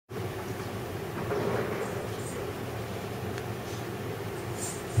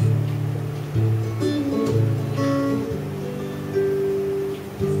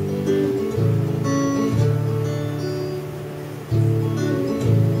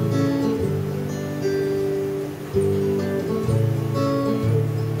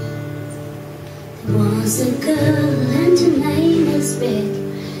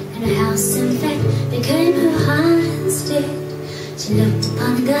She looked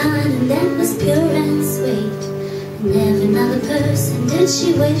upon a garden that was pure and sweet, and never another person did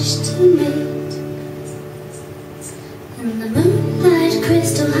she wish to meet. In the moonlight,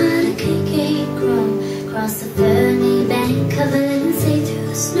 crystal had a cake grown across the ferny bank covered in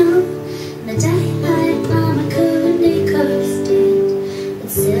see-through snow. In the daylight, mama couldn't stand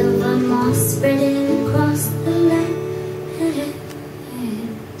with silver moss spreading across the land.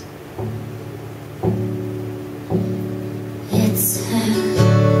 It's her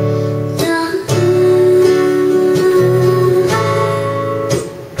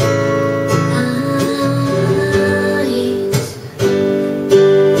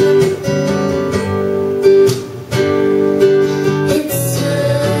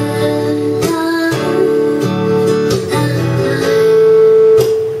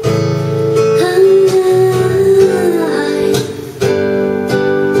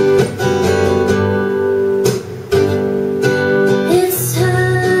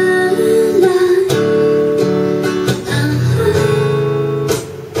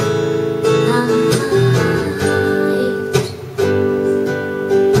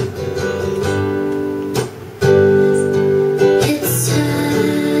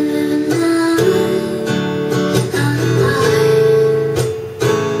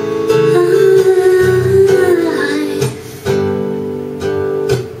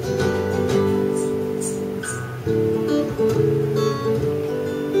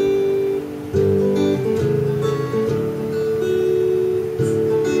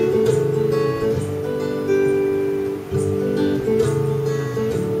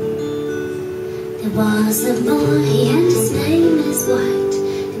There was a boy and his name is White,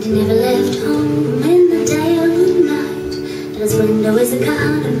 and he never left home in the day or the night. And his window is a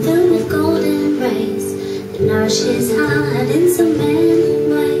garden filled with golden rays that nourish his heart in so many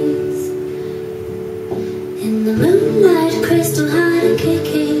ways. In the moonlight, crystal had a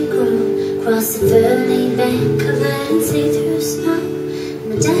cake grow across the ferny bank covered in see-through snow. In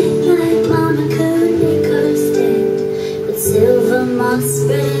the daylight, mama couldn't stand with silver moss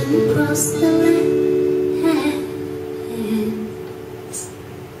spreading across the land.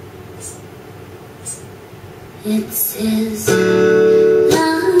 It's his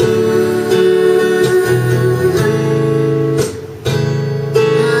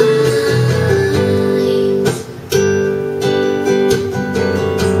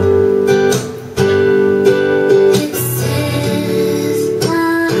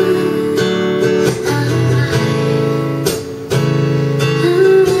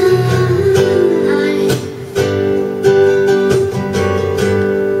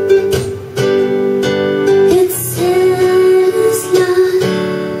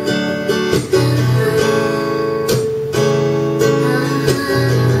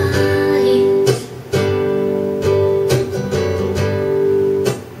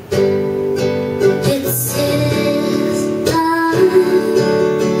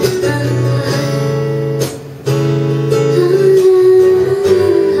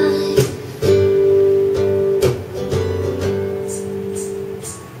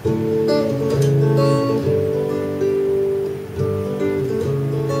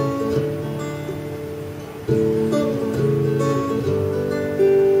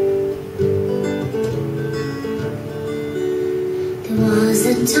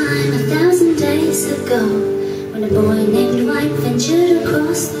time 1,000 days ago, when a boy named White ventured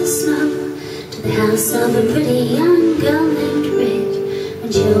across the snow to the house of a pretty young girl named Red.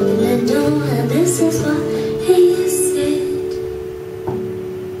 When she opened the door, this is what